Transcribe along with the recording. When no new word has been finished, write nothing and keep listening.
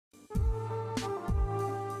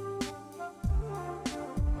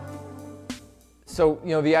So,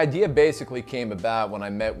 the idea basically came about when I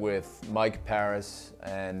met with Mike Paris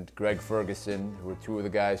and Greg Ferguson, who were two of the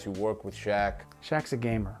guys who work with Shaq. Shaq's a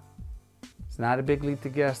gamer. It's not a big leap to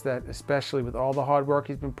guess that, especially with all the hard work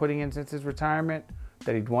he's been putting in since his retirement,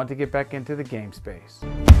 that he'd want to get back into the game space.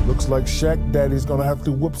 Looks like Shaq Daddy's gonna have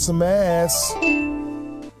to whoop some ass.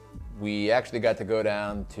 We actually got to go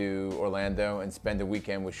down to Orlando and spend a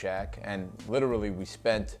weekend with Shaq, and literally we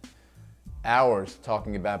spent hours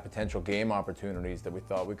talking about potential game opportunities that we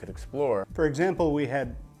thought we could explore. For example, we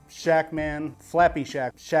had Shaq Man, Flappy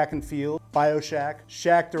Shaq, Shaq and Field, BioShack,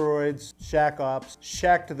 Shaqteroids, Shaq Ops,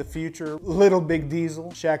 Shaq to the Future, Little Big Diesel,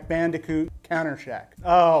 Shaq Bandicoot, Counter Shaq.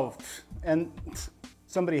 Oh, and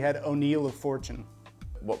somebody had O'Neill of Fortune.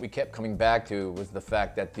 What we kept coming back to was the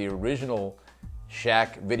fact that the original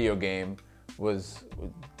Shaq video game was,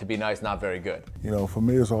 to be nice, not very good. For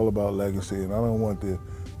me it's all about legacy, and I don't want the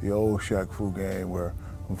old Shaq Fu game where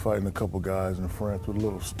I'm fighting a couple guys in France with a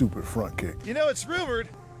little stupid front kick. It's rumored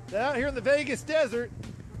that out here in the Vegas desert,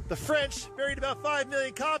 the French buried about 5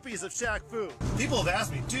 million copies of Shaq Fu. People have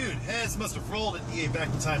asked me, dude, heads must have rolled at EA back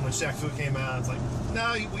in the time when Shaq Fu came out. It's like,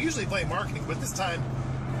 no, we usually blame marketing, but this time,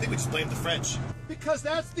 I think we just blame the French. Because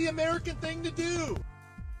that's the American thing to do.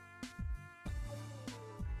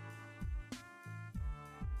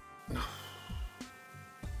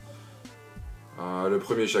 Le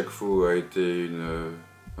premier Shaq Fu a été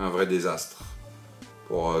un vrai désastre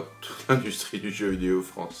pour toute l'industrie du jeu vidéo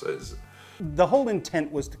française. The whole intent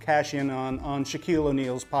was to cash in on Shaquille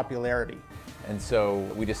O'Neal's popularity. And so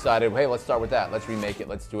we decided, hey, let's start with that. Let's remake it.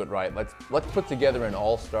 Let's do it right. Let's put together an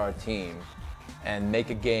all-star team and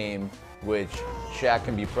make a game which Shaq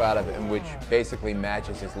can be proud of and which basically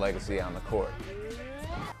matches his legacy on the court.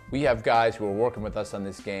 We have guys who are working with us on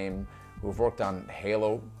this game who have worked on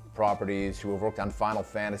Halo properties, who have worked on Final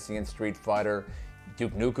Fantasy and Street Fighter,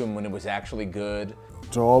 Duke Nukem when it was actually good.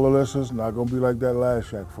 To all the listeners, not gonna be like that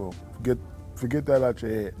last Shaq Fu. Forget that out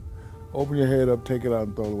your head. Open your head up, take it out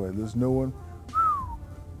and throw it away. This new one,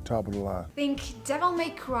 top of the line. Think Devil May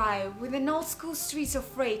Cry with an old school Streets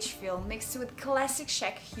of Rage feel mixed with classic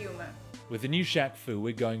Shaq humor. With the new Shaq Fu,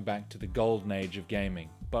 we're going back to the golden age of gaming,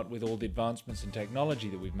 but with all the advancements in technology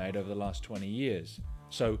that we've made over the last 20 years.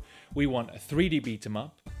 So we want a 3D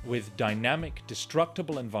beat-em-up with dynamic,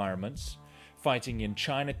 destructible environments, fighting in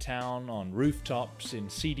Chinatown, on rooftops, in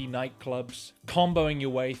seedy nightclubs, comboing your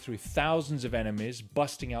way through thousands of enemies,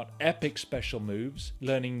 busting out epic special moves,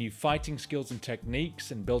 learning new fighting skills and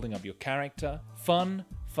techniques, and building up your character. Fun,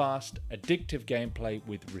 fast, addictive gameplay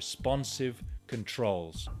with responsive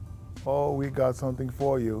controls. Oh, we got something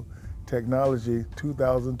for you. Technology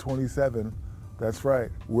 2027. That's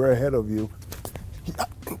right, we're ahead of you.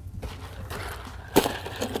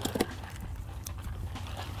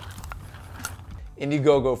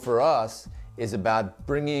 Indiegogo for us is about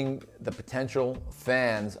bringing the potential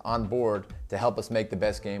fans on board to help us make the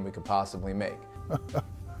best game we could possibly make.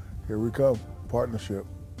 Here we come, partnership.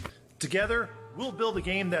 Together, we'll build a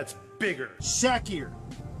game that's bigger, Shaquier.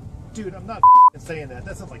 Dude, I'm not saying that.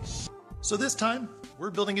 That sounds like shit. So this time,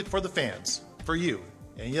 we're building it for the fans, for you.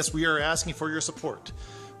 And yes, we are asking for your support.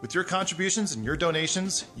 With your contributions and your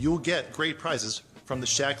donations, you'll get great prizes from the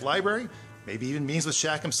Shaq library, maybe even meetings with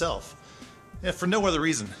Shaq himself. And for no other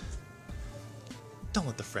reason, don't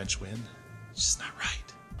let the French win. It's just not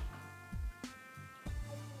right.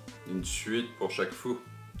 Une suite pour Shaq Fu.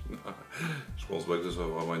 Je pense pas que ce soit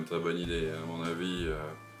vraiment une très bonne idée. À mon avis,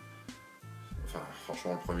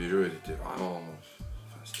 franchement, le premier jeu, c'était vraiment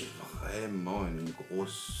une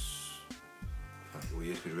grosse. Vous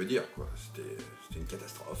voyez ce que je veux dire, quoi. C'était une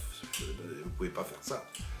catastrophe. Vous pouvez pas faire ça.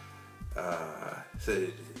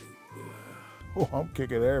 Oh, I'm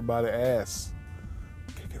kicking everybody's ass.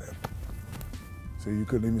 Kicking it. See, you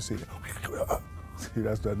couldn't even see it. See,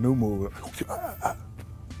 that's that new move.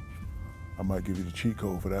 I might give you the cheat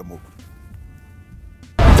code for that move.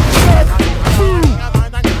 A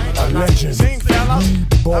legend.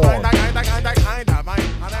 Reborn.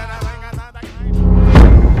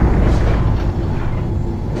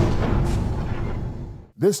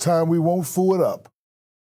 This time we won't fool it up.